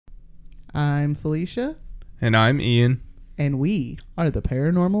I'm Felicia, And I'm Ian. and we are the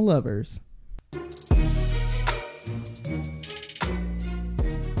Paranormal Lovers.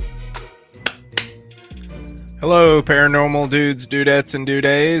 Hello, paranormal dudes, dudettes, and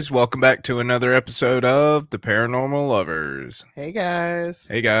dudays. Welcome back to another episode of the Paranormal Lovers. Hey guys.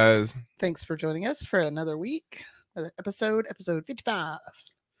 Hey, guys. Thanks for joining us for another week. Another episode 55.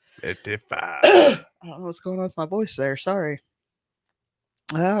 55. I don't know what's going on with my voice there. Sorry.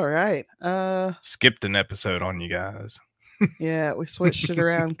 All right. Skipped an episode on you guys. Yeah, we switched it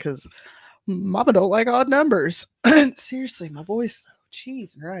around because Mama don't like odd numbers. Seriously, my voice though.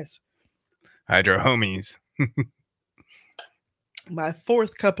 Jeez and rice. Hydro homies. My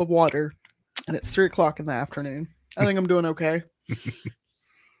fourth cup of water, and it's 3 o'clock in the afternoon. I think I'm doing okay. If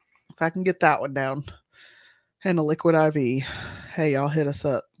I can get that one down. And a liquid IV. Hey, y'all hit us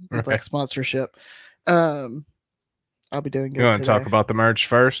up with like sponsorship. I'll be doing good. You want to talk about the merch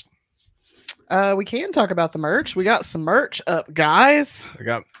first? We can talk about the merch. We got some merch up, guys. I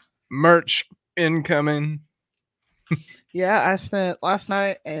got merch incoming. Yeah, I spent last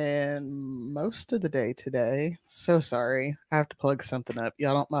night and most of the day today. So sorry. I have to plug something up.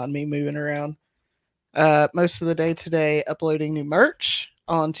 Y'all don't mind me moving around. Most of the day today uploading new merch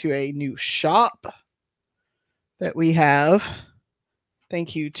onto a new shop that we have.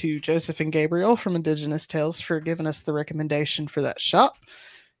 Thank you to Joseph and Gabriel from Indigenous Tales for giving us the recommendation for that shop,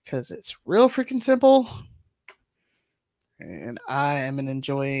 because it's real freaking simple. And I am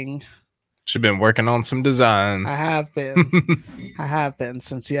enjoying. She's been working on some designs. I have been. I have been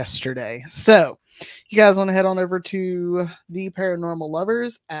since yesterday. So, you guys want to head on over to The Paranormal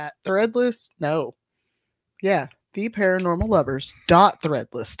Lovers at Threadless? No. Yeah,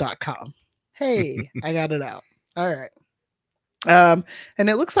 theparanormallovers.threadless.com. Hey, I got it out. All right. And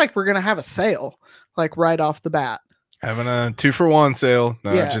it looks like we're going to have a sale, like right off the bat. Having a 2-for-1 sale.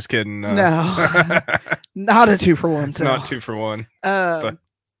 No, Yeah. just kidding. No, not a 2-for-1 sale. Not 2-for-1.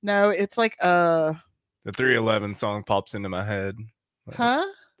 No, it's like The 311 song pops into my head. huh?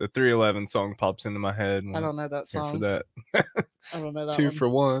 The 311 song pops into my head. I don't know that Here song. for that. I don't know that 2 one. for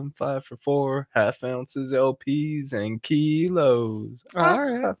 1, 5 for 4, half ounces, LPs, and kilos. All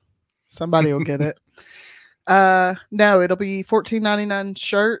right. Somebody will get it. No, it'll be $14.99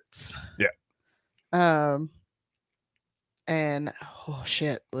 shirts. Yeah. And oh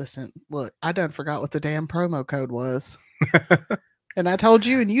shit, listen, look, I done forgot what the damn promo code was. And I told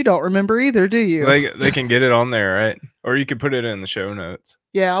you, and you don't remember either, do you? They can get it on there, right? Or you could put it in the show notes.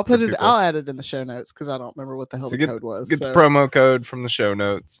 Yeah, I'll people. add it in the show notes because I don't remember what the hell So the code was. Get the promo code from the show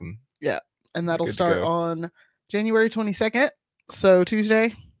notes. And that'll good to start go. on January 22nd. So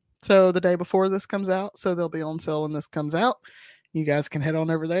Tuesday. So the day before this comes out. So they'll be on sale when this comes out. You guys can head on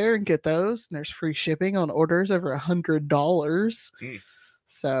over there and get those. And there's free shipping on orders over $100.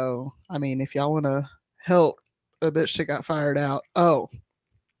 So, I mean, if y'all want to help a bitch that got fired out. Oh,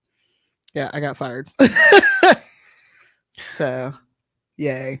 yeah, I got fired. So,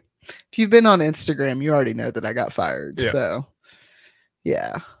 yay. If you've been on Instagram, you already know that I got fired. Yeah. So,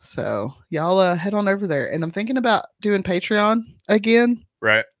 yeah. So, y'all head on over there. And I'm thinking about doing Patreon again.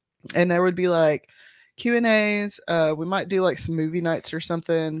 Right. And there would be like Q&As. We might do like some movie nights or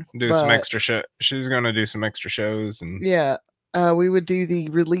something. Do some extra show. She's going to do some extra shows. And yeah. We would do the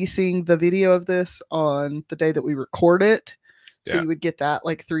releasing the video of this on the day that we record it. So you would get that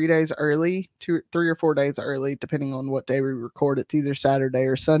like 3 days early, 3 or 4 days early, depending on what day we record. It's either Saturday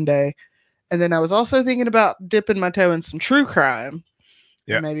or Sunday. And then I was also thinking about dipping my toe in some true crime.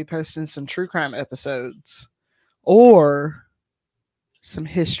 Yeah. And maybe posting some true crime episodes or some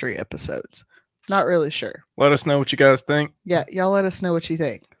history episodes. Not really sure. let us know what you guys think. Yeah, y'all let us know what you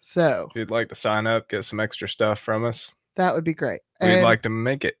think. So If you'd like to sign up, get some extra stuff from us, that would be great. we'd And like to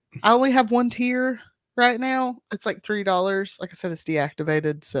make it. I only have one tier right now. It's like $3. Like I said, it's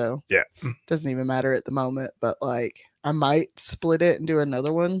deactivated, so Yeah. doesn't even matter at the moment. But like, I might split it and do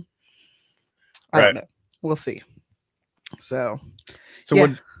another one. I don't know. We'll see. So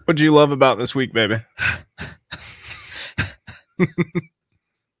yeah. What'd you love about this week, baby?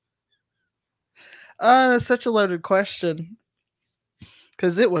 Such a loaded question,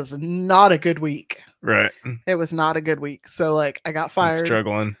 because it was not a good week. Right. It was not a good week. So like, I got fired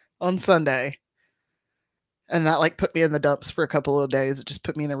Struggling. on Sunday. And that like put me in the dumps for a couple of days. It just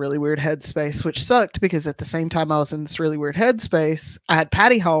put me in a really weird headspace, which sucked because at the same time I was in this really weird headspace, I had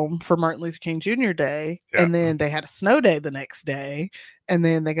Patty home for Martin Luther King Jr. Day. Yeah. And then they had a snow day the next day. And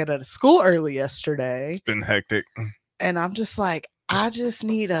then they got out of school early yesterday. It's been hectic. And I'm just like, I just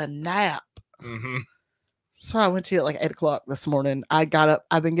need a nap. Mm-hmm. So I went to at like 8 o'clock this morning. I got up.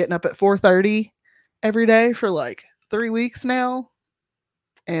 I've been getting up at 4:30 every day for like 3 weeks now.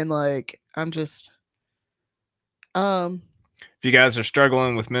 And like, I'm just, If you guys are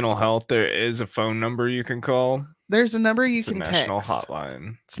struggling with mental health, there is a phone number you can call. there's a number you It's a can national text.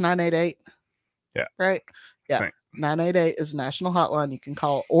 hotline. It's 988. Yeah. Right? Yeah. 988 is a national hotline you can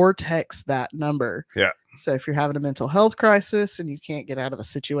call or text that number. Yeah. So if you're having a mental health crisis and you can't get out of a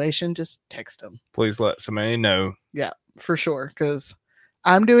situation, just text them. Please let somebody know. Yeah, for sure. Because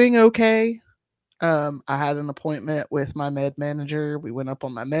I'm doing okay. I had an appointment with my med manager. We went up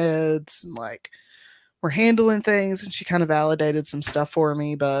on my meds and like we're handling things, and she kind of validated some stuff for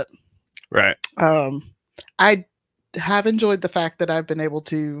me. But right, I have enjoyed the fact that I've been able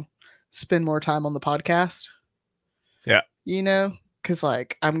to spend more time on the podcast. Yeah, you know, because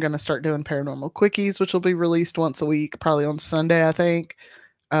like I'm gonna start doing paranormal quickies, which will be released once a week, probably on Sunday, I think.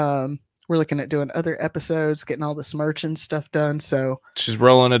 We're looking at doing other episodes, getting all this merch and stuff done. So she's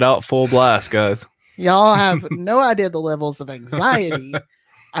rolling it out full blast, guys. Y'all have no idea the levels of anxiety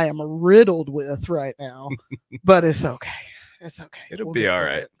I am riddled with right now, but it's okay. It's okay. It'll be all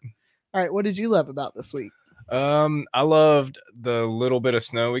right. All right. What did you love about this week? I loved the little bit of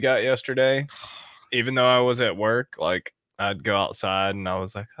snow we got yesterday. Even though I was at work, like I'd go outside and I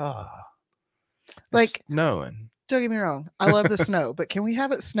was like, like snowing. Don't get me wrong. I love the snow, but can we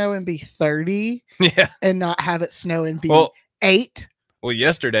have it snow and be 30? Yeah. And not have it snow and be 8? Well,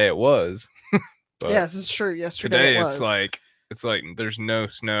 yesterday it was. Yes, it's true. Yesterday today it's like there's no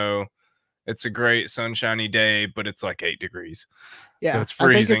snow. It's a great sunshiny day, but it's like 8 degrees. Yeah, so it's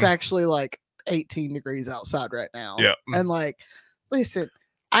freezing. I think it's actually like 18 degrees outside right now. Yeah. And like, listen,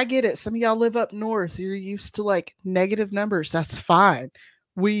 I get it. Some of y'all live up north. You're used to like negative numbers. That's fine.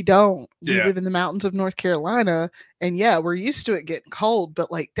 We don't. We live in the mountains of North Carolina. And yeah, we're used to it getting cold, but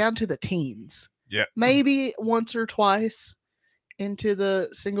like down to the teens. Yeah. Maybe once or twice into the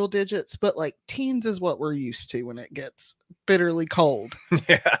single digits, but like teens is what we're used to when it gets bitterly cold.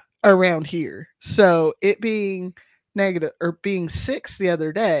 Yeah. Around here. So it being negative or being 6 the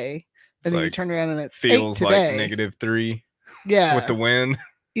other day, and then you turn around and it feels like -3. Yeah. With the wind.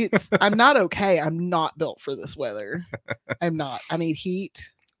 I'm not okay. I'm not built for this weather. I'm not. I need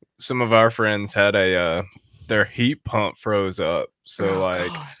heat. Some of our friends had their heat pump froze up. So we were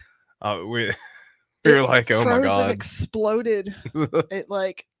like, oh my god. It exploded. It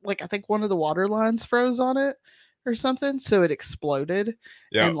like I think one of the water lines froze on it or something, so it exploded.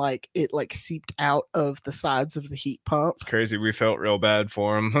 And like it like seeped out of the sides of the heat pump. It's crazy. We felt real bad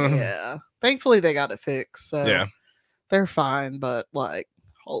for them. Yeah. Thankfully they got it fixed. So yeah, they're fine, but like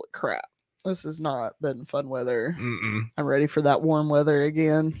holy crap, this has not been fun weather. I'm ready for that warm weather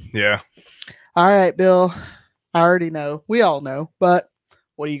again. Yeah. All right, Bill, I already know, we all know, but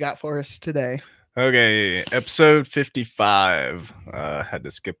what do you got for us today? Okay, episode 55. Had to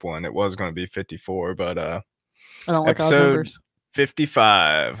skip one. It was going to be 54, but I don't like episode odd numbers.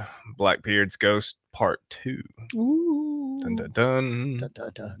 55, Blackbeard's Ghost Part 2. Ooh. Dun, dun, dun. Dun, dun,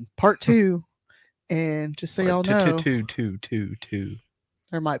 dun. Part 2. And just so y'all know, two.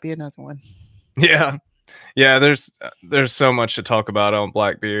 There might be another one. Yeah. Yeah, there's so much to talk about on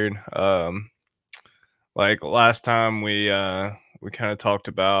Blackbeard. Like last time we kind of talked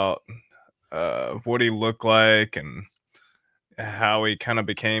about what he looked like and how he kind of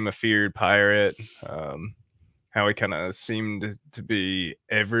became a feared pirate. How he kind of seemed to be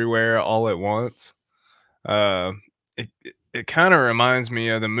everywhere all at once. It kind of reminds me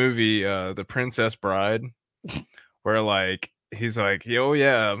of the movie The Princess Bride, where like he's like, oh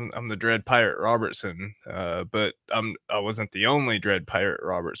yeah, I'm the Dread Pirate Robertson, but I wasn't the only Dread Pirate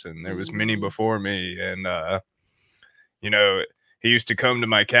Robertson. There was many before me, and he used to come to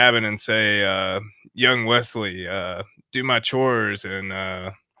my cabin and say, young Wesley, do my chores,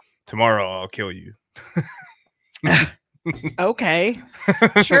 and tomorrow I'll kill you. Okay,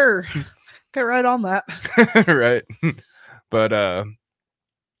 sure, get right on that. Right. But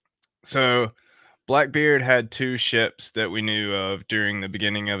so Blackbeard had 2 ships that we knew of during the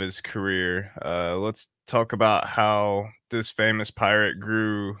beginning of his career. Let's talk about how this famous pirate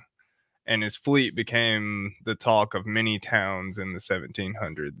grew and his fleet became the talk of many towns in the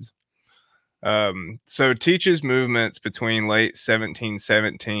 1700s. So Teach's movements between late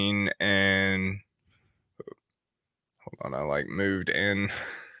 1717 and hold on, I like moved in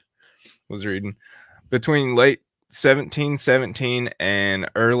was reading between late 1717 and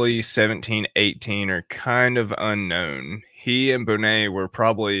early 1718 are kind of unknown. He and Bonnet were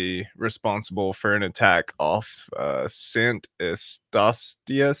probably responsible for an attack off St.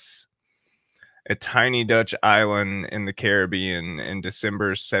 Eustatius, a tiny Dutch island in the Caribbean, in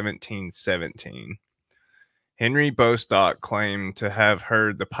December 1717. Henry Bostock claimed to have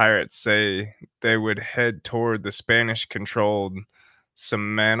heard the pirates say they would head toward the Spanish-controlled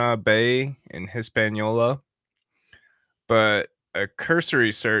Samana Bay in Hispaniola, but a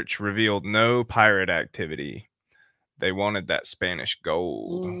cursory search revealed no pirate activity. They wanted that Spanish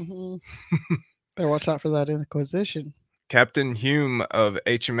gold. Mm-hmm. Better watch out for that Inquisition. Captain Hume of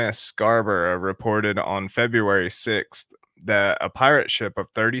HMS Scarborough reported on February 6th that a pirate ship of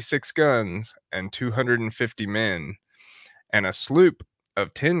 36 guns and 250 men and a sloop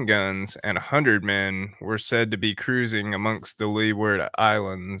of 10 guns and 100 men were said to be cruising amongst the Leeward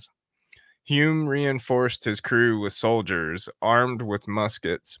Islands. Hume reinforced his crew with soldiers armed with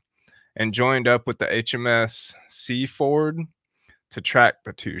muskets and joined up with the HMS Seaford to track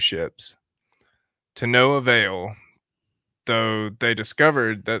the two ships. To no avail, though they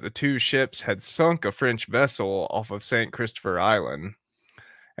discovered that the two ships had sunk a French vessel off of St. Christopher Island,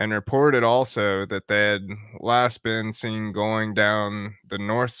 and reported also that they had last been seen going down the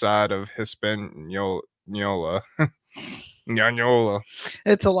north side of Hispaniola. Hispaniola.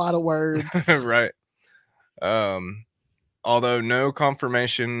 It's a lot of words. Right. Although no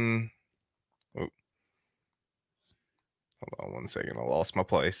confirmation. Oh, hold on one second. I lost my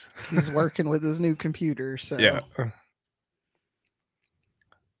place. He's working with his new computer, so Yeah.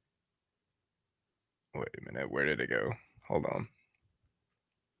 Wait a minute. Where did it go? Hold on.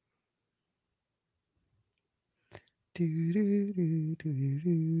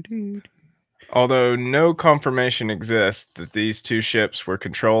 Although no confirmation exists that these two ships were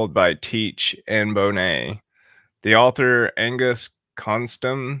controlled by Teach and Bonnet, the author Angus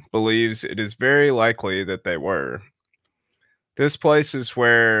Constam believes it is very likely that they were. This place is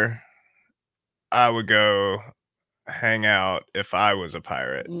where I would go hang out if I was a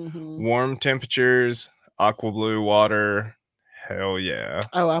pirate. Mm-hmm. Warm temperatures, aqua blue water. Hell yeah.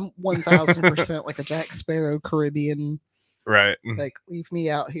 Oh, I'm 1000% like a Jack Sparrow Caribbean. Right. Like, leave me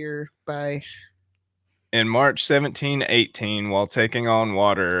out here. Bye. In March 1718, while taking on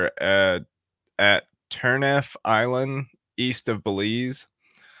water at Turneffe Island, east of Belize,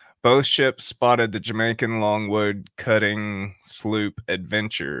 both ships spotted the Jamaican longwood cutting sloop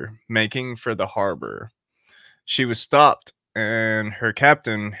Adventure making for the harbor. She was stopped, and her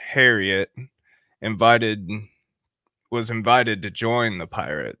captain, Harriet, was invited to join the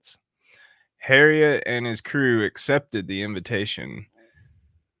pirates. Harriet and his crew accepted the invitation,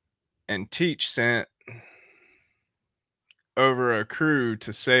 and Teach sent over a crew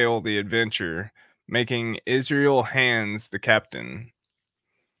to sail the Adventure, making Israel Hands the captain.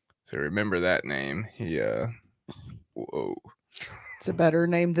 So remember that name. Whoa. It's a better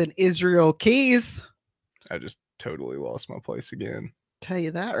name than Israel Keys. I just totally lost my place again. Tell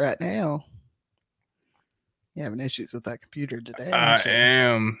you that right now. You having issues with that computer today? I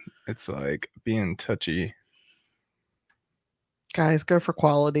am. It's like being touchy. Guys, go for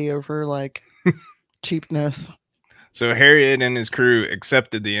quality over like cheapness. So Harriet and his crew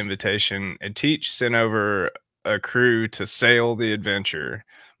accepted the invitation, and Teach sent over a crew to sail the Adventure,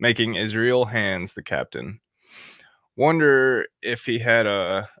 making Israel Hands the captain. Wonder if he had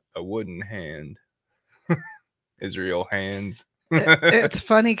a wooden hand. Israel Hands. It's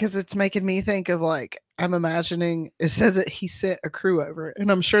funny because it's making me think of like, I'm imagining, it says that he sent a crew over, and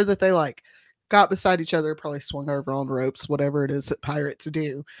I'm sure that they like got beside each other, probably swung over on ropes, whatever it is that pirates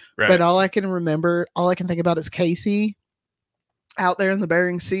do. Right. But all I can think about is Casey out there in the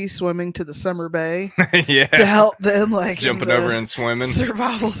Bering Sea swimming to the Summer Bay Yeah. to help them, like jumping over and swimming.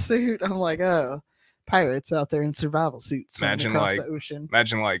 Survival suit. I'm like, oh, pirates out there in survival suits swimming across the ocean.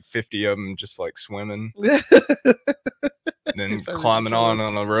 Imagine like 50 of them just like swimming. Then so climbing ridiculous.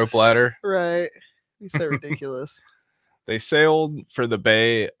 on a rope ladder. Right. It's so ridiculous. They sailed for the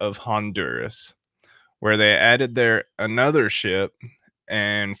Bay of Honduras, where they added another ship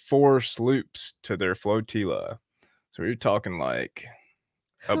and 4 sloops to their flotilla. So we're talking like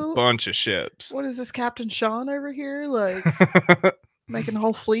a bunch of ships. What is this, Captain Sean over here? Like making a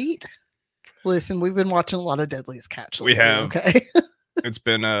whole fleet? Listen, we've been watching a lot of Deadliest Catch lately, we have. Okay. It's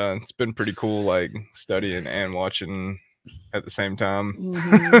been pretty cool, like studying and watching at the same time.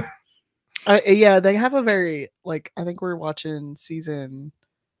 Mm-hmm. Yeah, they have a very, like, I think we're watching season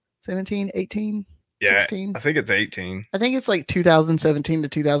 17, 18, Yeah, 16. I think it's 18. I think it's like 2017 to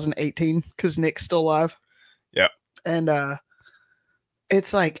 2018 because Nick's still alive. Yeah. And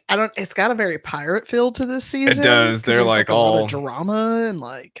it's like, it's got a very pirate feel to this season. It does. They're like a all lot of drama and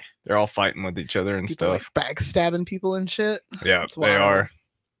like they're all fighting with each other and stuff. Like backstabbing people and shit. Yeah, they are.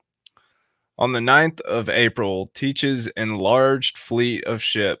 On the 9th of April, Teach's enlarged fleet of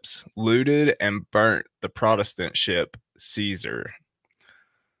ships looted and burnt the Protestant ship Caesar.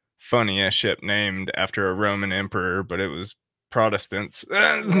 Funny, a ship named after a Roman emperor, but it was Protestants.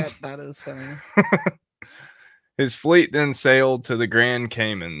 That is funny. His fleet then sailed to the Grand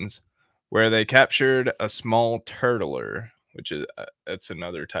Caymans, where they captured a small turtler, which is that's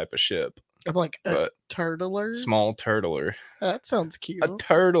another type of ship. I'm like, a But turtler? small turtler. That sounds cute. A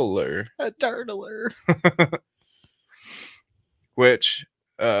turtler. A turtler. Which,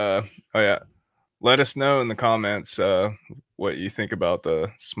 oh yeah, let us know in the comments what you think about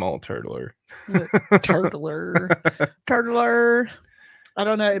the small turtler. Turtler. Turtler. I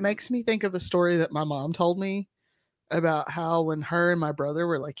don't know. It makes me think of a story that my mom told me about how when her and my brother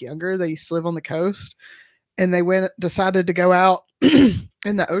were like younger, they used to live on the coast, and they decided to go out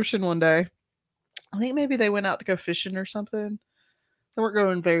in the ocean one day. I think maybe they went out to go fishing or something. They weren't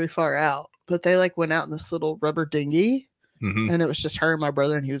going very far out, but they like went out in this little rubber dinghy, and it was just her and my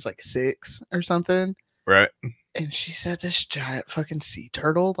brother, and he was like 6 or something. Right. And she said this giant fucking sea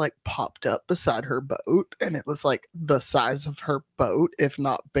turtle like popped up beside her boat, and it was like the size of her boat, if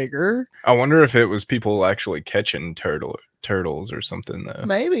not bigger. I wonder if it was people actually catching turtles or something though.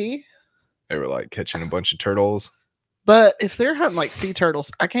 Maybe. They were like catching a bunch of turtles. But if they're hunting like sea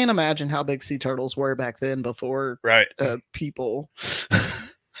turtles, I can't imagine how big sea turtles were back then before people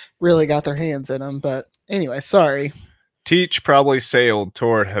really got their hands in them. But anyway, sorry. Teach probably sailed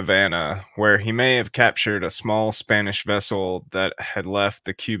toward Havana, where he may have captured a small Spanish vessel that had left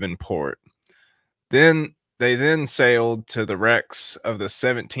the Cuban port. They then sailed to the wrecks of the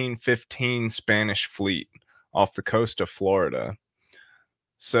 1715 Spanish fleet off the coast of Florida.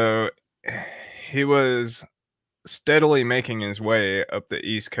 So he was steadily making his way up the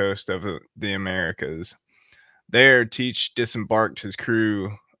east coast of the Americas. There, Teach disembarked his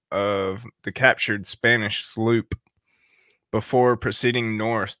crew of the captured Spanish sloop before proceeding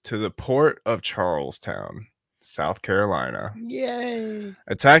north to the port of Charlestown, South Carolina. Yay!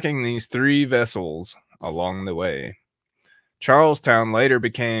 Attacking these 3 vessels along the way. Charlestown later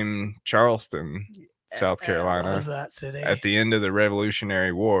became Charleston, South Carolina. I love that city. At the end of the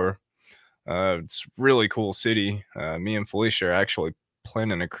Revolutionary War. It's a really cool city. Me and Felicia are actually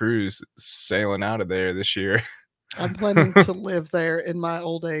planning a cruise sailing out of there this year. I'm planning to live there in my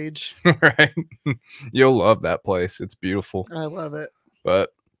old age. Right. You'll love that place. It's beautiful. I love it.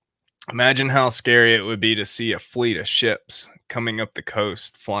 But imagine how scary it would be to see a fleet of ships coming up the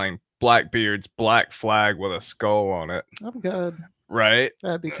coast, flying Blackbeard's black flag with a skull on it. I'm good. Right?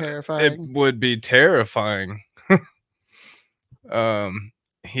 That'd be terrifying. It would be terrifying.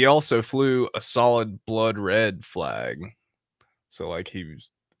 He also flew a solid blood red flag. So like he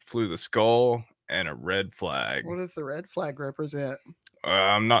flew the skull and a red flag. What does the red flag represent?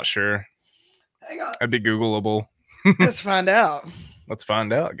 I'm not sure. Hang on. That'd be Googleable. Let's find out. Let's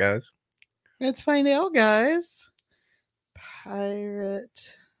find out, guys. Let's find out, guys.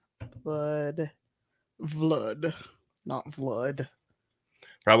 Pirate blood. Vlood. Not Vlood.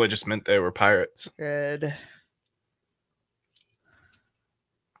 Probably just meant they were pirates. Red.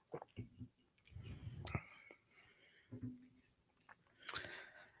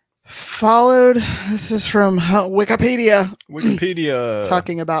 Followed, this is from Wikipedia.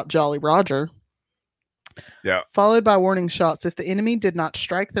 Talking about Jolly Roger. Yeah. Followed by warning shots. If the enemy did not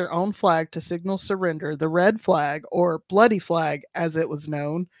strike their own flag to signal surrender, the red flag, or bloody flag as it was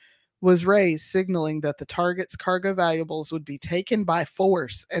known, was raised, signaling that the target's cargo valuables would be taken by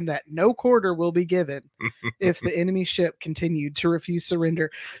force and that no quarter will be given if the enemy ship continued to refuse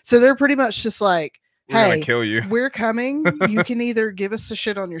surrender. So they're pretty much just like, we're gonna kill you. We're coming. You can either give us the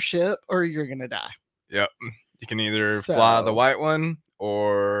shit on your ship or you're gonna die. Yep. You can either fly the white one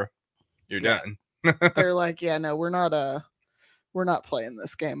or you're done. They're like, yeah, no, we're not playing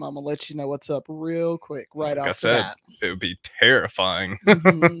this game. I'm gonna let you know what's up real quick, right off the bat. It would be terrifying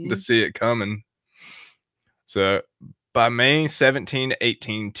to see it coming. So by May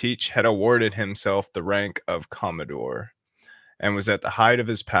 1718, Teach had awarded himself the rank of Commodore and was at the height of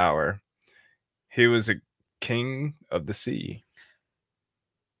his power. He was a king of the sea.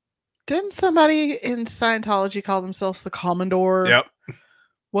 Didn't somebody in Scientology call themselves the Commodore? Yep.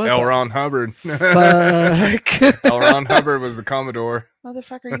 What L. Ron Hubbard. Fuck. L. Ron Hubbard was the Commodore.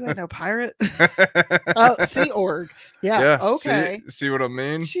 Motherfucker, you ain't no pirate. Oh, Sea Org. Yeah. Okay. See what I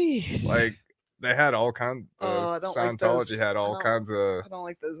mean? Jeez. Like they had all kinds. Scientology had all kinds of. I don't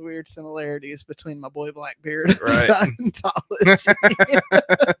like those weird similarities between my boy Blackbeard and right. Scientology.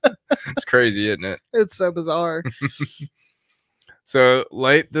 It's crazy, isn't it? It's so bizarre. So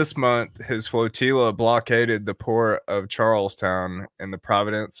late this month, his flotilla blockaded the port of Charlestown in the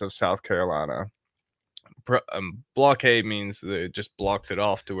Province of South Carolina. Blockade means they just blocked it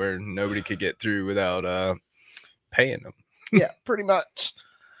off to where nobody could get through without paying them. Yeah, pretty much.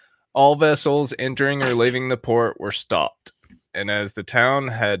 All vessels entering or leaving the port were stopped. and as the town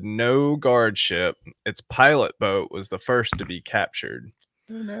had no guard ship, its pilot boat was the first to be captured.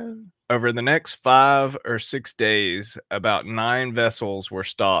 Oh, no. Over the next 5 or 6 days, about 9 vessels were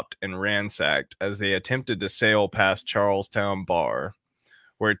stopped and ransacked as they attempted to sail past Charlestown Bar,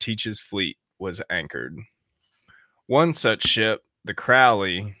 where Teach's fleet was anchored. One such ship, the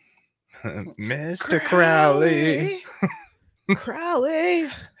Crowley, Mr. Crowley. Crowley.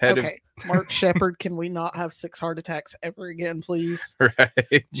 Head Okay, Mark Shepard, can we not have 6 heart attacks ever again, please?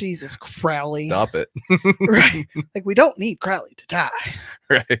 Right. Jesus, Crowley. Stop it. Right. Like, we don't need Crowley to die.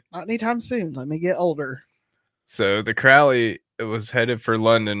 Right. Not anytime soon. Let me get older. So the Crowley was headed for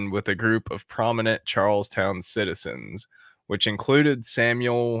London with a group of prominent Charlestown citizens, which included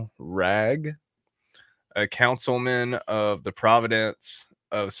Samuel Wragg, a councilman of the Providence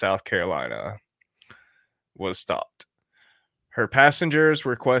of South Carolina, was stopped. Her passengers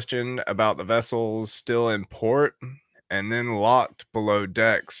were questioned about the vessels still in port and then locked below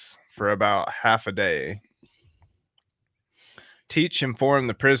decks for about half a day. Teach informed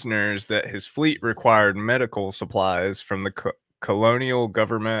the prisoners that his fleet required medical supplies from the colonial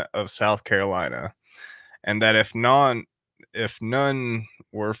government of South Carolina, and that if none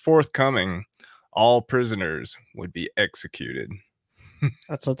were forthcoming, all prisoners would be executed.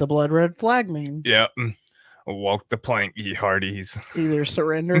 That's what the blood red flag means. Yep. Walk the plank, ye hearties. Either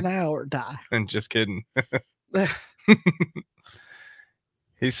surrender now or die. And just kidding.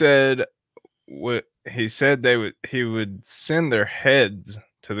 He said he would send their heads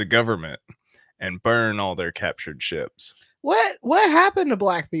to the government and burn all their captured ships. What happened to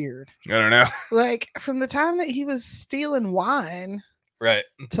Blackbeard? I don't know. Like, from the time that he was stealing wine, right,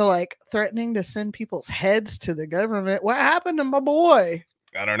 to like threatening to send people's heads to the government, what happened to my boy?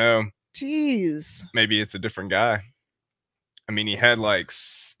 I don't know. Jeez. Maybe it's a different guy. I mean, he had like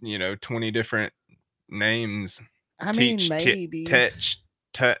 20 different names. I mean, maybe touch.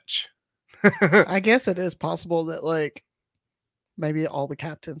 I guess it is possible that like maybe all the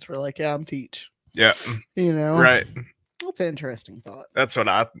captains were like, yeah, I'm Teach. Yeah. Right. That's an interesting thought. That's what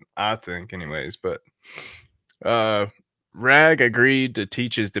I think anyways. But Ragg agreed to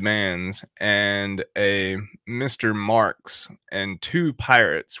Teach's demands, and a Mr. Marks and 2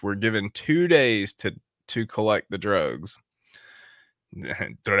 pirates were given 2 days to collect the drugs.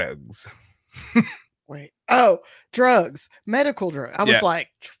 Drugs. Wait. Oh, drugs. Medical drugs. I was like,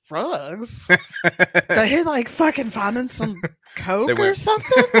 drugs? They're like fucking finding some coke or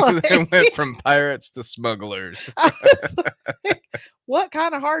something? Like, they went from pirates to smugglers. I was like, what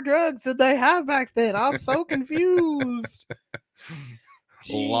kind of hard drugs did they have back then? I'm so confused.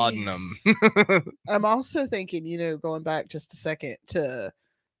 Laudanum. I'm also thinking, going back just a second to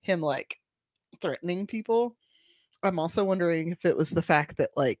him like threatening people. I'm also wondering if it was the fact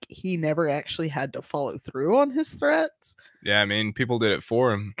that like he never actually had to follow through on his threats. Yeah, I mean, people did it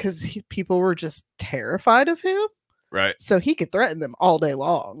for him because people were just terrified of him. Right. So he could threaten them all day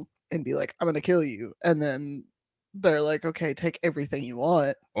long and be like, I'm going to kill you. And then they're like, okay, take everything you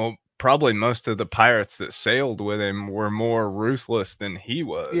want. Well, probably most of the pirates that sailed with him were more ruthless than he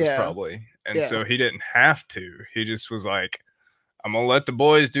was, probably. And so he didn't have to. He just was like, I'm going to let the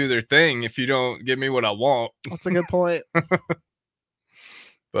boys do their thing if you don't give me what I want. That's a good point.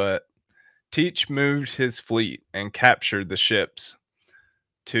 But Teach moved his fleet and captured the ships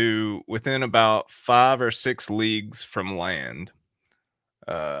to within about 5 or 6 leagues from land.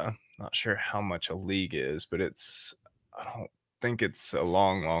 Not sure how much a league is, but I don't think it's a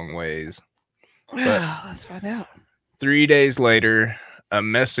long ways. Well, let's find out. 3 days later, a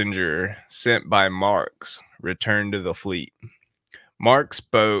messenger sent by Marks returned to the fleet. Mark's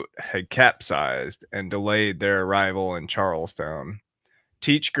boat had capsized and delayed their arrival in Charlestown.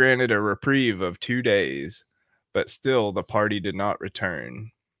 Teach granted a reprieve of 2 days, but still the party did not return.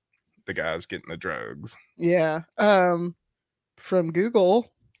 The guys getting the drugs. Yeah. From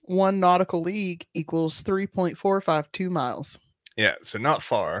Google, 1 nautical league equals 3.452 miles. Yeah, so not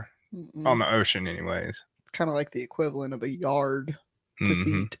far. On the ocean anyways. It's kind of like the equivalent of a yard to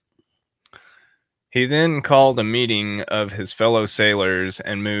feet. He then called a meeting of his fellow sailors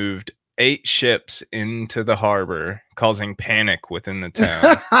and moved 8 ships into the harbor, causing panic within the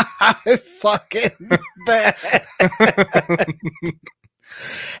town. Fucking bad.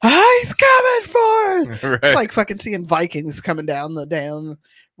 He's coming for us. Right. It's like fucking seeing Vikings coming down the damn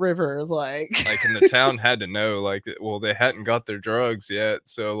river. Like and the town had to know, like, well, they hadn't got their drugs yet.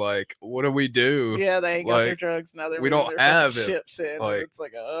 So, like, what do we do? Yeah, they ain't got their drugs. Now they're we don't have ships in. Like, it's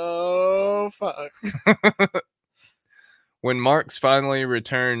like, oh, fuck. When Marks finally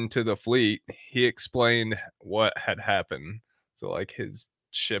returned to the fleet, he explained what had happened. So, like, his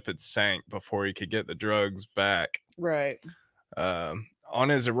ship had sank before he could get the drugs back. Right. On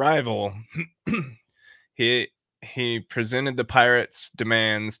his arrival, he presented the pirates'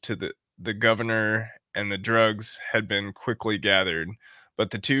 demands to the governor, and the drugs had been quickly gathered. But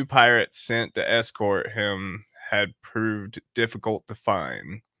the two pirates sent to escort him had proved difficult to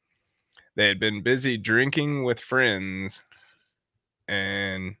find. They had been busy drinking with friends,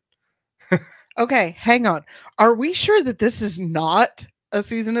 and Okay, hang on. Are we sure that this is not a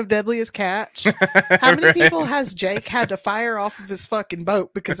season of Deadliest Catch? How many people has Jake had to fire off of his fucking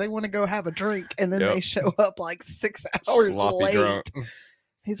boat because they want to go have a drink, and then Yep. they show up like 6 hours sloppy late? drunk.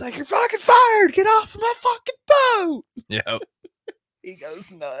 He's like, "You're fucking fired! Get off my fucking boat!" Yep. He goes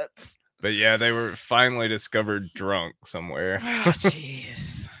nuts. But yeah, they were finally discovered drunk somewhere. Oh,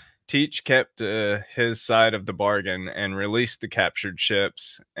 jeez. Teach kept his side of the bargain and released the captured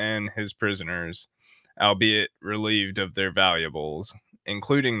ships and his prisoners, albeit relieved of their valuables,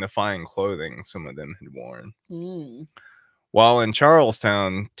 including the fine clothing some of them had worn. While in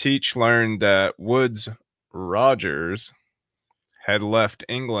Charlestown, Teach learned that Woodes Rogers had left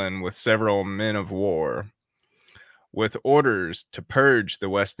England with several men of war, with orders to purge the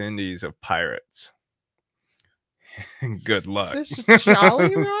West Indies of pirates. Good luck. Is this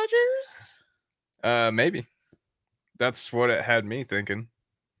Jolly Rogers? Maybe. That's what it had me thinking.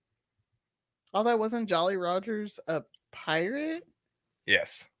 Oh, that wasn't Jolly Rogers a pirate?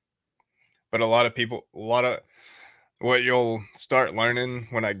 Yes. But a lot of what you'll start learning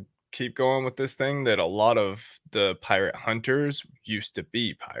when I keep going with this thing, that a lot of the pirate hunters used to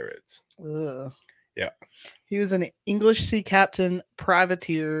be pirates. Ugh. Yeah. He was an English sea captain,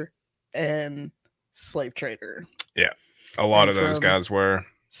 privateer, and slave trader. Yeah. A lot of those guys were.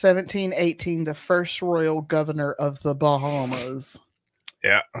 1718, the first royal governor of the Bahamas.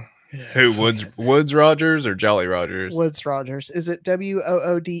 Yeah. Who, Woodes Rogers or Jolly Rogers? Woodes Rogers. Is it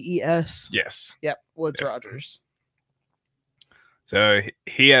Woodes? Yes. Yep, Woodes Rogers. So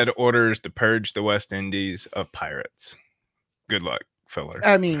he had orders to purge the West Indies of pirates. Good luck, filler.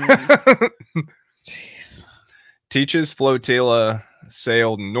 I mean, jeez. Teach's flotilla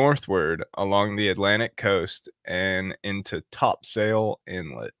sailed northward along the Atlantic coast and into Topsail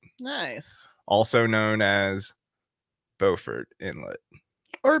Inlet. Nice. Also known as Beaufort Inlet.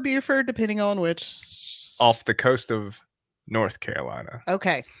 Or Beaufort, depending on which. Off the coast of North Carolina.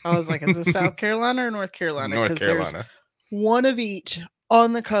 Okay. I was like, is this South Carolina or North Carolina? North Carolina. There's one of each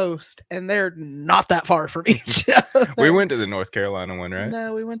on the coast, and they're not that far from each other. We went to the North Carolina one, right?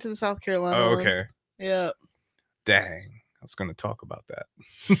 No, we went to the South Carolina Oh, one. okay. Yeah. Dang. I was going to talk about that.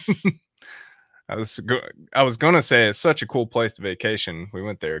 I was going to say it's such a cool place to vacation. We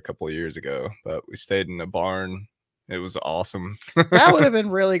went there a couple of years ago, but we stayed in a barn. It was awesome. That would have been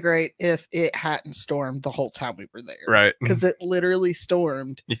really great if it hadn't stormed the whole time we were there. Right. Because it literally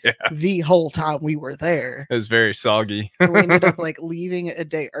stormed yeah. the whole time we were there. It was very soggy. And we ended up like leaving a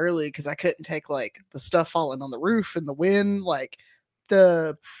day early because I couldn't take like the stuff falling on the roof and the wind, like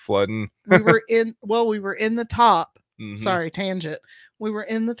the flooding. we were in the top. Mm-hmm. Sorry, tangent. We were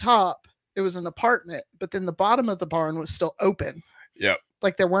in the top. It was an apartment, but then the bottom of the barn was still open. Yep.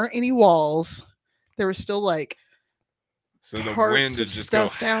 Like there weren't any walls. There was still like so the wind would just go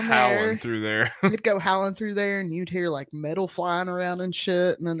howling through there. It'd go howling through there, and you'd hear like metal flying around and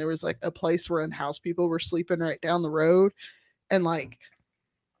shit. And then there was like a place where unhoused people were sleeping right down the road. And like,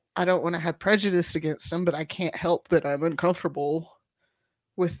 I don't want to have prejudice against them, but I can't help that I'm uncomfortable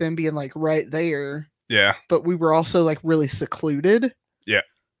with them being like right there. Yeah. But we were also like really secluded. Yeah.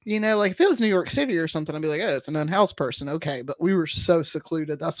 You know, like if it was New York City or something, I'd be like, oh, it's an unhoused person. Okay. But we were so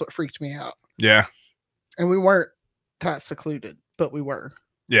secluded. That's what freaked me out. Yeah. And we weren't that secluded, but we were.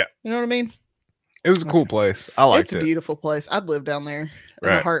 Yeah. You know what I mean? It was a cool place. I liked it. It's a beautiful place. I'd live down there in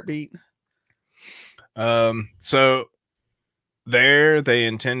a heartbeat. So there they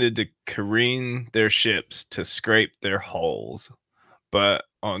intended to careen their ships to scrape their hulls. But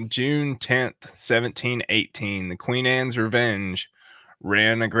on June 10th, 1718, the Queen Anne's Revenge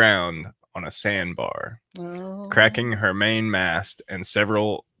ran aground on a sandbar, cracking her main mast and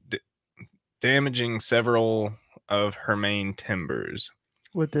damaging several of her main timbers.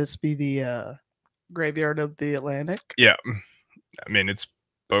 Would this be the graveyard of the Atlantic? Yeah. I mean, it's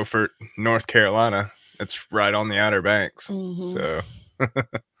Beaufort, North Carolina. It's right on the Outer Banks. Mm-hmm. So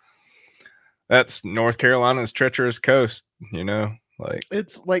that's North Carolina's treacherous coast, you know? Like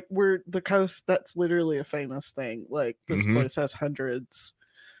it's like we're the coast. That's literally a famous thing. Like this place has hundreds,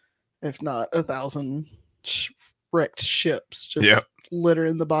 if not 1,000 wrecked ships just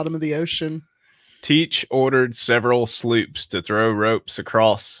littering the bottom of the ocean. Teach ordered several sloops to throw ropes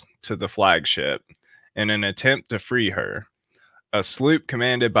across to the flagship in an attempt to free her. A sloop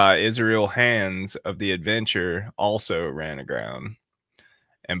commanded by Israel Hands of the Adventure also ran aground,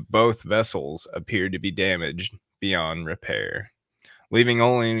 and both vessels appeared to be damaged beyond repair, leaving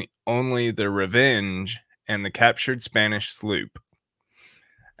only the Revenge and the captured Spanish sloop.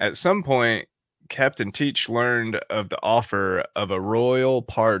 At some point, Captain Teach learned of the offer of a royal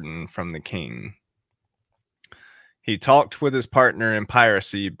pardon from the king. He talked with his partner in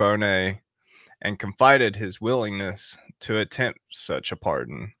piracy, Bonnet, and confided his willingness to attempt such a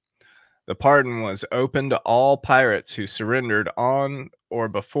pardon. The pardon was open to all pirates who surrendered on or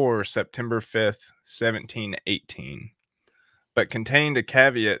before September 5th, 1718, but contained a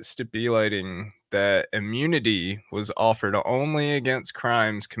caveat stipulating that immunity was offered only against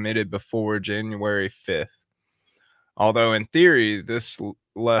crimes committed before January 5th. Although in theory, this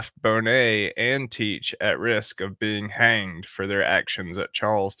left Bonnet and Teach at risk of being hanged for their actions at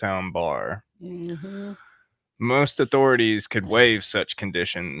Charlestown Bar. Mm-hmm. Most authorities could waive such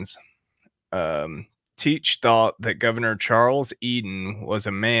conditions. Teach thought that Governor Charles Eden was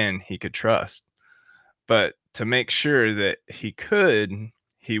a man he could trust, but to make sure that he could,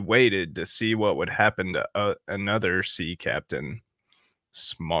 he waited to see what would happen to another sea captain.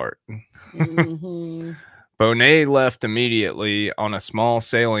 Smart. Mm-hmm. Bonnet left immediately on a small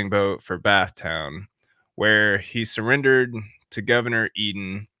sailing boat for Bathtown, where he surrendered to Governor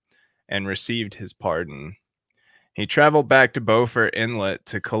Eden and received his pardon. He traveled back to Beaufort Inlet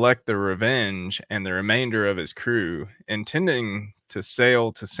to collect the Revenge and the remainder of his crew, intending to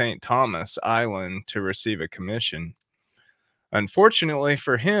sail to St. Thomas Island to receive a commission. Unfortunately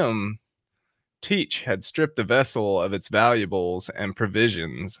for him, Teach had stripped the vessel of its valuables and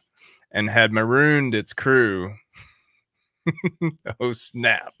provisions and had marooned its crew. Oh,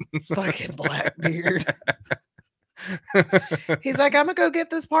 snap. Fucking Blackbeard. He's like, I'm gonna go get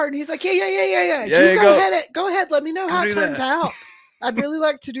this part, and he's like, yeah. You go ahead. Let me know how it turns out. I'd really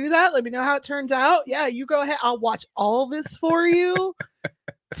like to do that. Let me know how it turns out. Yeah, you go ahead. I'll watch all this for you.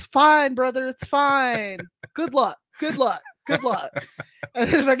 It's fine, brother. It's fine. Good luck. And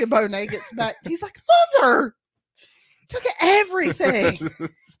then fucking Bonnet gets back. He's like, mother, took everything.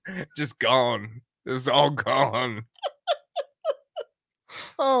 Just gone. It's all gone.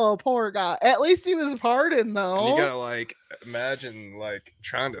 Oh, poor guy. At least he was pardoned, though. And you gotta like imagine like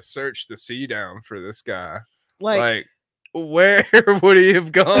trying to search the sea down for this guy. Like where would he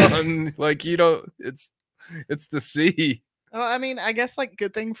have gone? Like, you don't. It's the sea. Well, I mean, I guess like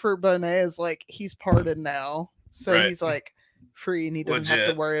good thing for Bonnet is like he's pardoned now, so Right. he's like free and he doesn't have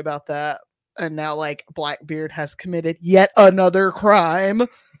Legit. to worry about that. And now like Blackbeard has committed yet another crime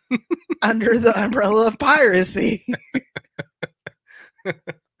under the umbrella of piracy.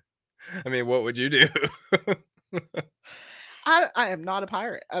 I mean, what would you do? I am not a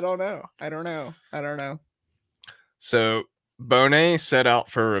pirate. I don't know. So Bonnet set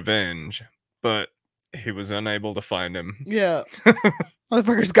out for revenge, but he was unable to find him. Yeah.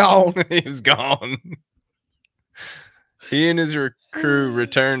 Motherfucker's gone. He was gone. He and his crew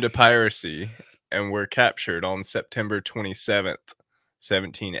returned to piracy and were captured on September 27th,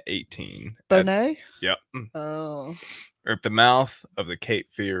 1718. Bonnet? Yep. Oh. At the mouth of the Cape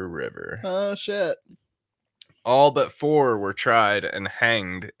Fear River. Oh, shit. All but 4 were tried and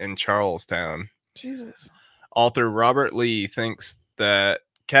hanged in Charlestown. Jesus. Author Robert Lee thinks that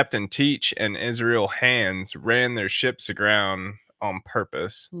Captain Teach and Israel Hands ran their ships aground on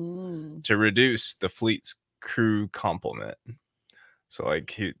purpose to reduce the fleet's crew complement. So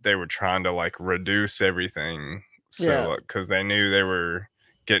like they were trying to like reduce everything, so because they knew they were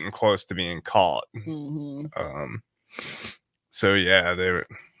getting close to being caught. So yeah,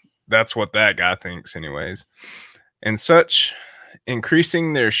 that's what that guy thinks anyways. And such,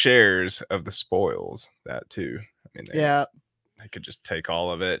 increasing their shares of the spoils, that too. I mean, they could just take all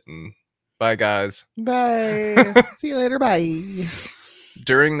of it and bye, guys. Bye. See you later. Bye.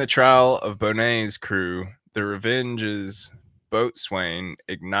 During the trial of Bonnet's crew, the Revenge's boatswain,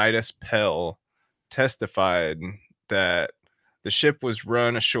 Ignitus Pell, testified that the ship was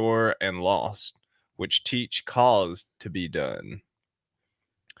run ashore and lost, which Teach caused to be done.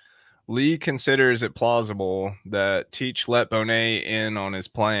 Lee considers it plausible that Teach let Bonnet in on his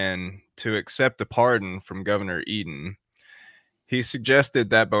plan to accept a pardon from Governor Eden. He suggested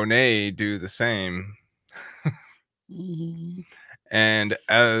that Bonnet do the same. And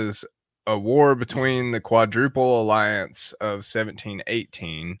as a war between the Quadruple Alliance of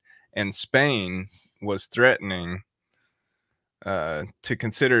 1718 and Spain was threatening, to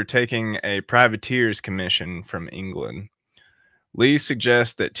consider taking a privateer's commission from England. Lee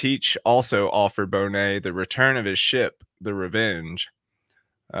suggests that Teach also offer Bonnet the return of his ship, the Revenge,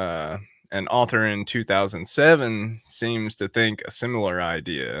 an author in 2007 seems to think a similar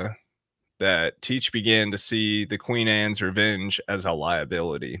idea, that Teach began to see the Queen Anne's Revenge as a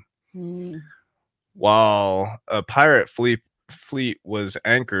liability. Mm. While a pirate fleet was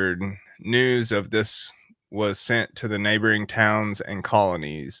anchored, news of this was sent to the neighboring towns and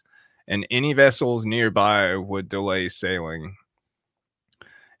colonies, and any vessels nearby would delay sailing.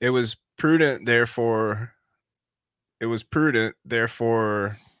 It was prudent, therefore,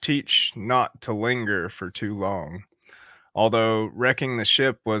 Teach not to linger for too long. Although wrecking the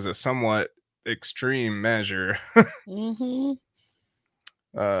ship was a somewhat extreme measure. Mm-hmm.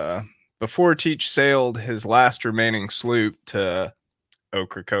 Before Teach sailed his last remaining sloop to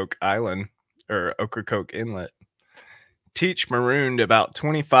Ocracoke Island, or Ocracoke Inlet, Teach marooned about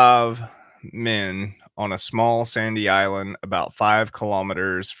 25 men on a small sandy island about 5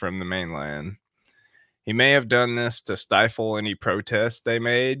 kilometers from the mainland. He may have done this to stifle any protest they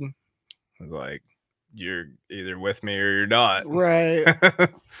made. Like, you're either with me or you're not. Right.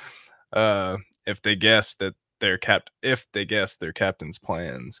 If they guessed their captain's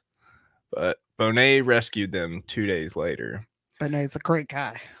plans. But Bonet rescued them 2 days later. Benet's a great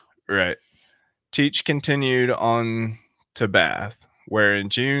guy. Right. Teach continued on to Bath, where in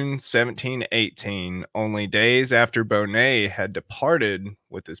June 1718, only days after Bonet had departed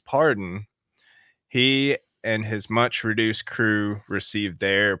with his pardon, he and his much reduced crew received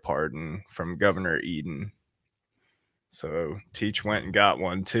their pardon from Governor Eden. So Teach went and got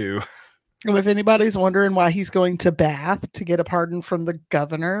one too. And if anybody's wondering why he's going to Bath to get a pardon from the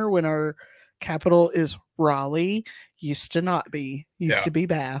governor when our capital is Raleigh, used to not be. Used to be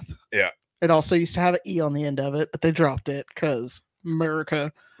Bath. Yeah. It also used to have an E on the end of it, but they dropped it because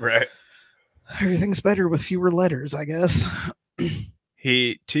America. Right. Everything's better with fewer letters, I guess.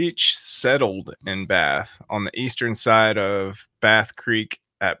 Teach settled in Bath on the eastern side of Bath Creek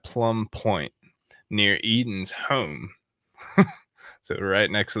at Plum Point, near Eden's home. So right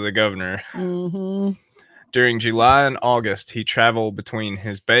next to the governor. Mm-hmm. During July and August, he traveled between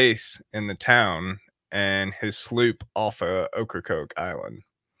his base in the town and his sloop off of Ocracoke Island,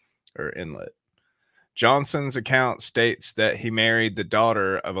 or Inlet. Johnson's account states that he married the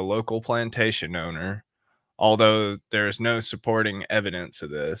daughter of a local plantation owner, although there is no supporting evidence of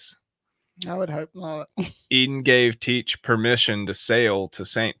this. I would hope not. Eden gave Teach permission to sail to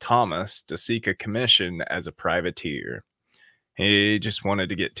St. Thomas to seek a commission as a privateer. He just wanted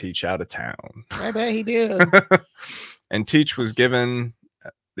to get Teach out of town. I bet he did. And Teach was given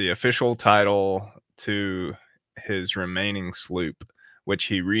the official title to his remaining sloop, which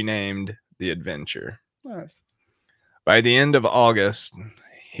he renamed the Adventure. Nice. By the end of August,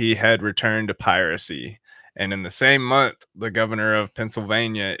 he had returned to piracy, and in the same month, the governor of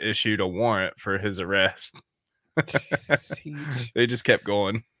Pennsylvania issued a warrant for his arrest. Teach. They just kept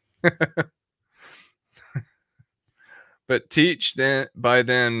going. But Teach by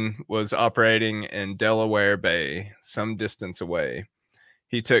then was operating in Delaware Bay, some distance away.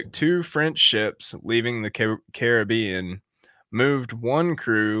 He took 2 French ships leaving the Caribbean, moved one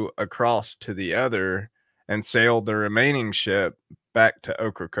crew across to the other, and sailed the remaining ship back to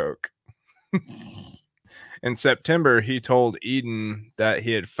Ocracoke. In September, he told Eden that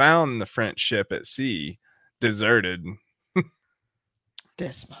he had found the French ship at sea, deserted.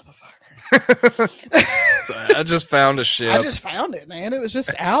 This motherfucker. So I just found a ship. I just found it, man. It was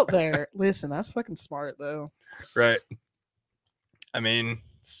just out there. Listen, that's fucking smart, though. Right. I mean,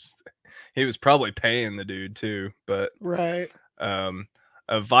 he was probably paying the dude too, but right.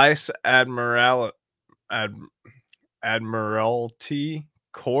 A vice admiralty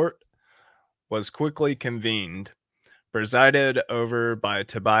court was quickly convened, presided over by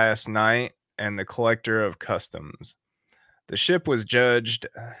Tobias Knight and the collector of customs. The ship was judged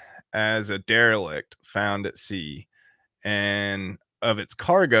as a derelict found at sea, and of its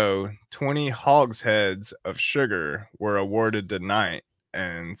cargo, 20 hogsheads of sugar were awarded to Knight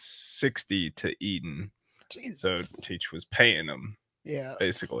and 60 to Eden. Jesus. So Teach was paying them. Yeah.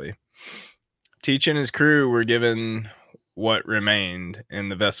 Basically. Teach and his crew were given what remained in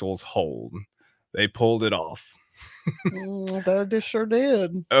the vessel's hold. They pulled it off. They sure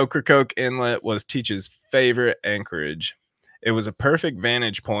did. Ocracoke Inlet was Teach's favorite anchorage. It was a perfect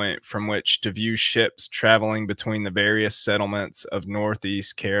vantage point from which to view ships traveling between the various settlements of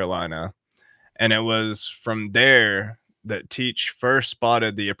Northeast Carolina. And it was from there that Teach first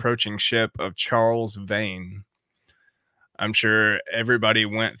spotted the approaching ship of Charles Vane. I'm sure everybody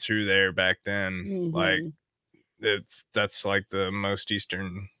went through there back then. Mm-hmm. Like that's like the most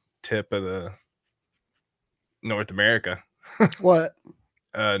eastern tip of the North America. What?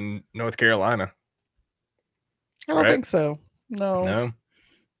 North Carolina. I don't think so. No. No.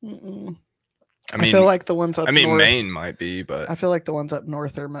 Mm-mm. I I mean, feel like the ones up north. Maine might be, but I feel like the ones up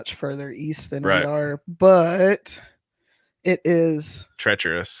north are much further east than Right. we are, but it is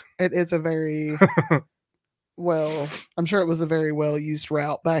treacherous. It is a very I'm sure it was a very well used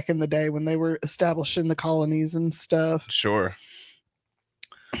route back in the day when they were establishing the colonies and stuff. Sure.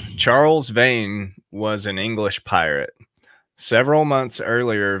 Charles Vane was an English pirate. Several months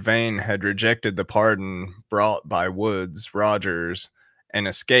earlier, Vane had rejected the pardon brought by Woodes Rogers and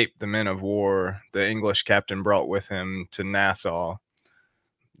escaped the men of war the English captain brought with him to Nassau.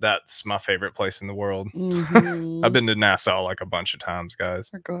 That's my favorite place in the world. Mm-hmm. I've been to Nassau like a bunch of times, guys.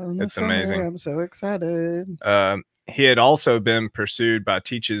 It's amazing. I'm so excited. He had also been pursued by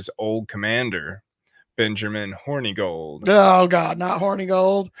Teach's old commander, Benjamin Hornigold. Oh, God, not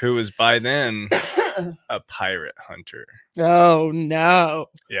Hornigold. Who was by then a pirate hunter. Oh, no.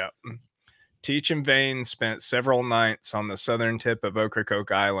 Yeah. Teach and Vane spent several nights on the southern tip of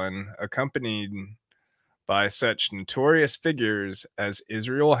Ocracoke Island, accompanied by such notorious figures as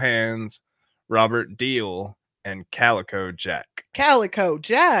Israel Hands, Robert Deal, and Calico Jack. Calico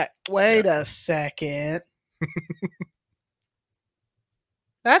Jack? Wait a second.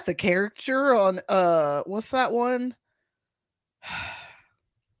 That's a character on, what's that one?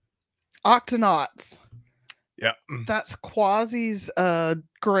 Octonauts. Yeah. That's Quasi's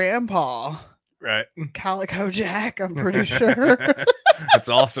grandpa. Right. Calico Jack, I'm pretty sure. That's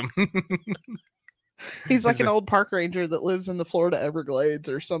awesome. He's like an old park ranger that lives in the Florida Everglades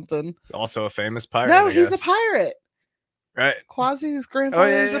or something. Also a famous pirate. No, he's a pirate. Right. Quasi's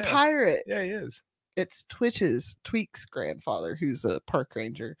grandfather is a pirate. Yeah, he is. It's Tweak's grandfather who's a park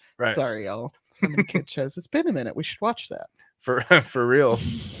ranger. Right. Sorry, y'all. So many kid shows. It's been a minute. We should watch that. For real.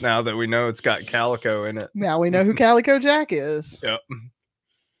 Now that we know it's got Calico in it. Now we know who Calico Jack is. Yep.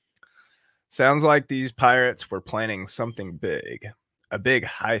 Sounds like these pirates were planning something big. A big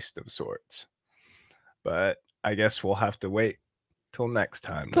heist of sorts. But I guess we'll have to wait till next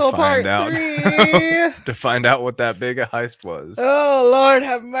time to find out to find out what that big a heist was. Oh, Lord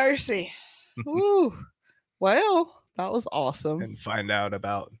have mercy. Ooh. Well, that was awesome. And find out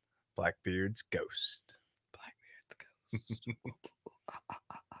about Blackbeard's ghost.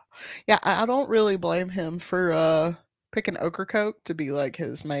 Yeah, I don't really blame him for picking Ocracoke to be like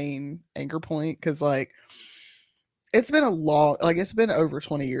his main anchor point, because like it's been over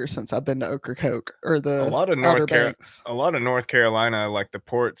 20 years since I've been to Ocracoke or the a lot of North Carolina, like the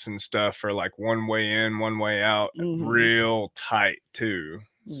ports and stuff are like one way in, one way out, real tight too.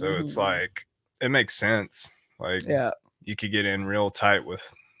 So it's like it makes sense. Like you could get in real tight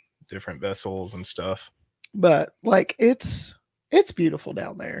with different vessels and stuff. But like it's beautiful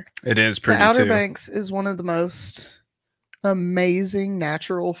down there. It is pretty. The Outer Banks is one of the most amazing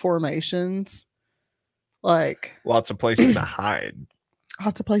natural formations. Like lots of places to hide.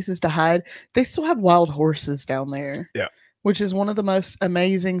 They still have wild horses down there. Yeah. Which is one of the most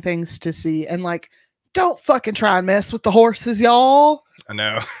amazing things to see. And like, don't fucking try and mess with the horses, y'all. I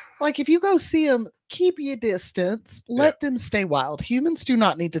know. Like, if you go see them, keep your distance. Let them stay wild. Humans do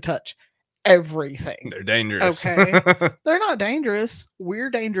not need to touch everything. They're dangerous. Okay. They're not dangerous.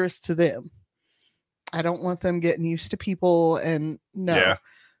 We're dangerous to them. I don't want them getting used to people and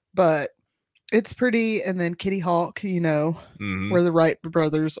but it's pretty. And then Kitty Hawk, where the Wright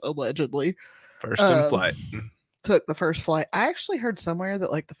brothers allegedly first in flight took the first flight. I actually heard somewhere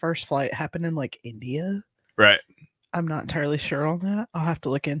that like the first flight happened in like India. Right. I'm not entirely sure on that. I'll have to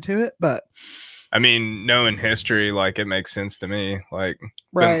look into it, but I mean, knowing history, like it makes sense to me. Like,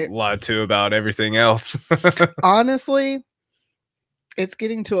 been lied to about everything else. Honestly, it's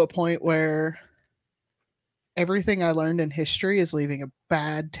getting to a point where everything I learned in history is leaving a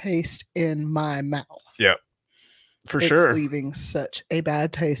bad taste in my mouth. Yep. For sure. It's leaving such a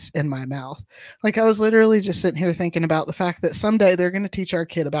bad taste in my mouth. Like I was literally just sitting here thinking about the fact that someday they're going to teach our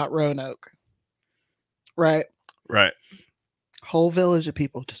kid about Roanoke. Right? Right. Whole village of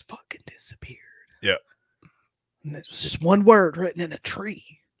people just fucking disappeared. Yep. And it was just one word written in a tree.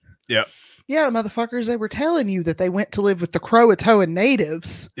 Yep. Yeah, motherfuckers, they were telling you that they went to live with the Croatoan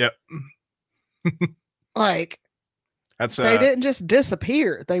natives. Yep. Like, they didn't just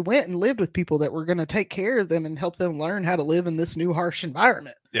disappear. They went and lived with people that were going to take care of them and help them learn how to live in this new harsh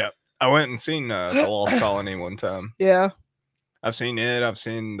environment. Yeah. I went and seen the Lost Colony one time. Yeah. I've seen it. I've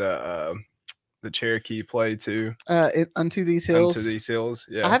seen the Cherokee play too. Unto These Hills. Unto These Hills.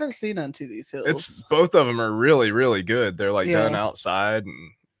 Yeah. I haven't seen Unto These Hills. It's both of them are really, really good. They're like done outside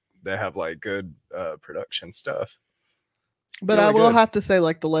and they have like good production stuff. But really I will have to say,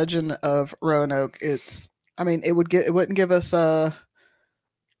 like the Legend of Roanoke, it wouldn't give us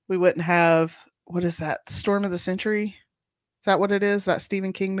we wouldn't have, what is that? Storm of the Century? Is that what it is? That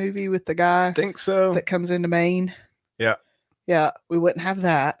Stephen King movie with the guy I think so. that comes into Maine? Yeah. Yeah, we wouldn't have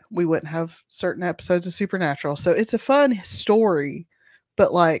that. We wouldn't have certain episodes of Supernatural. So it's a fun story,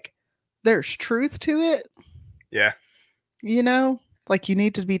 but like there's truth to it. Yeah. You know, like you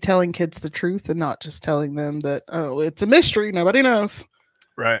need to be telling kids the truth and not just telling them that, oh, it's a mystery. Nobody knows.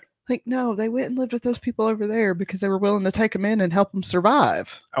 Right. Like, no, they went and lived with those people over there because they were willing to take them in and help them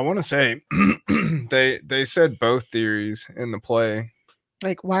survive. I want to say they said both theories in the play.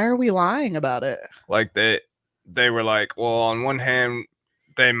 Like, why are we lying about it? Like they were like, well, on one hand,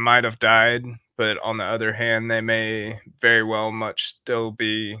 they might have died, but on the other hand, they may very well much still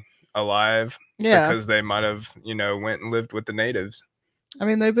be alive. Yeah. Because they might have, went and lived with the natives. I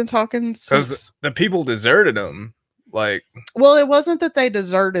mean, they've been talking since... Because the people deserted them. Like... Well, it wasn't that they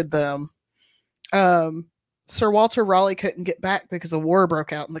deserted them. Sir Walter Raleigh couldn't get back because a war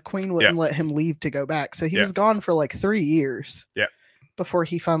broke out and the Queen wouldn't let him leave to go back. So he was gone for like 3 years. Yeah. Before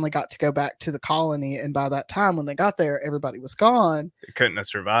he finally got to go back to the colony. And by that time, when they got there, everybody was gone. They couldn't have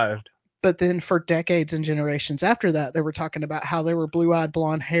survived. But then for decades and generations after that, they were talking about how there were blue-eyed,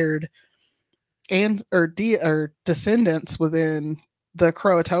 blonde-haired or descendants within the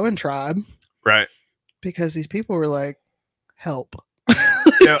Croatoan tribe. Right. Because these people were like, help.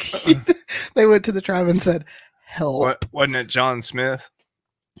 Yeah. They went to the tribe and said, help. Wasn't it John Smith?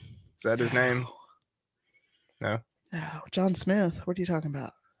 Is that his name? No. No, John Smith. What are you talking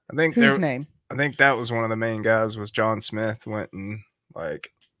about? I think whose name? I think that was one of the main guys. Was John Smith went and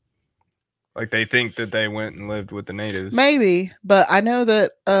like they think that they went and lived with the natives. Maybe, but I know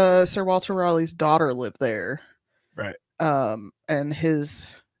that Sir Walter Raleigh's daughter lived there. Right. And his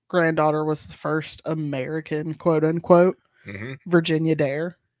granddaughter was the first American, quote unquote, Virginia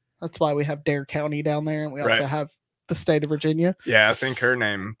Dare. That's why we have Dare County down there, and we also have the state of Virginia. Yeah, I think her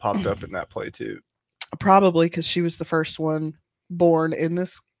name popped up in that play too. Probably because she was the first one born in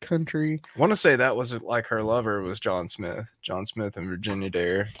this country. I want to say that was like her lover was John Smith and Virginia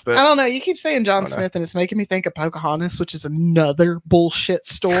Dare. But I don't know. You keep saying John Smith, and it's making me think of Pocahontas, which is another bullshit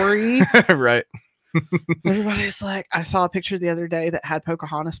story. Right. Everybody's like, I saw a picture the other day that had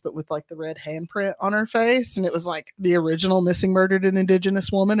Pocahontas, but with like the red handprint on her face, and it was like the original missing, murdered, and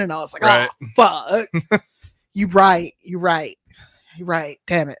indigenous woman, and I was like, oh fuck. You're right.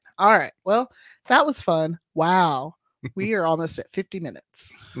 Damn it. All right. Well, that was fun. Wow. We are almost at 50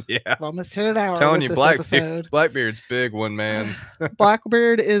 minutes. Yeah. We're almost hit an hour. I'm telling you, episode. Blackbeard's big one, man.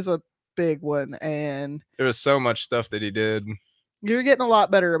 Blackbeard is a big one, and there was so much stuff that he did. You're getting a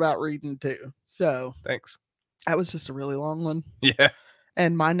lot better about reading too. So thanks. That was just a really long one. Yeah.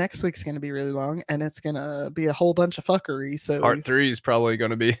 And my next week's going to be really long, and it's going to be a whole bunch of fuckery. So part 3 is probably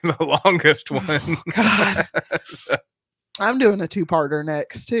going to be the longest one. Oh, God. So. I'm doing a 2-parter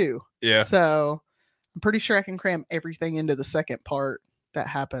next too. Yeah. So I'm pretty sure I can cram everything into the second part that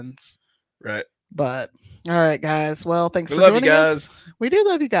happens. Right. But all right, guys. Well, thanks for joining us. We do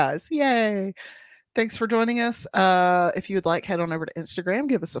love you guys. Yay. Thanks for joining us. If you would like, head on over to Instagram.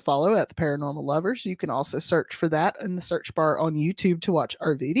 Give us a follow at The Paranormal Lovers. You can also search for that in the search bar on YouTube to watch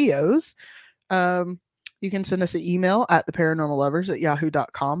our videos. You can send us an email at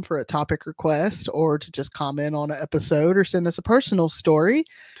theparanormallovers@yahoo.com for a topic request or to just comment on an episode or send us a personal story.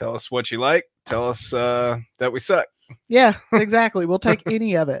 Tell us what you like. Tell us that we suck. Yeah, exactly. We'll take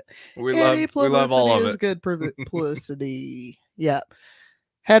any of it. We love all of it. Good publicity. Yeah.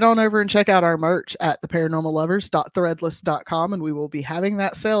 Head on over and check out our merch at theparanormallovers.threadless.com, and we will be having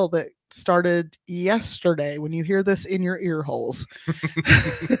that sale that started yesterday when you hear this in your ear holes.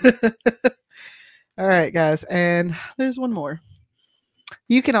 All right, guys. And there's one more.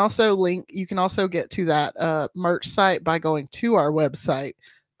 You can also get to that merch site by going to our website,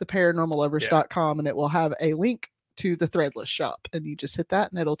 theparanormallovers.com, and it will have a link to the Threadless shop, and you just hit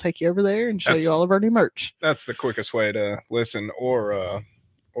that and it'll take you over there and show you all of our new merch. That's the quickest way to listen or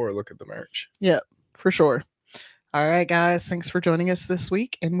look at the merch. Yeah, for sure. All right, guys. Thanks for joining us this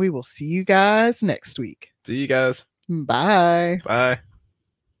week, and we will see you guys next week. See you guys. Bye. Bye.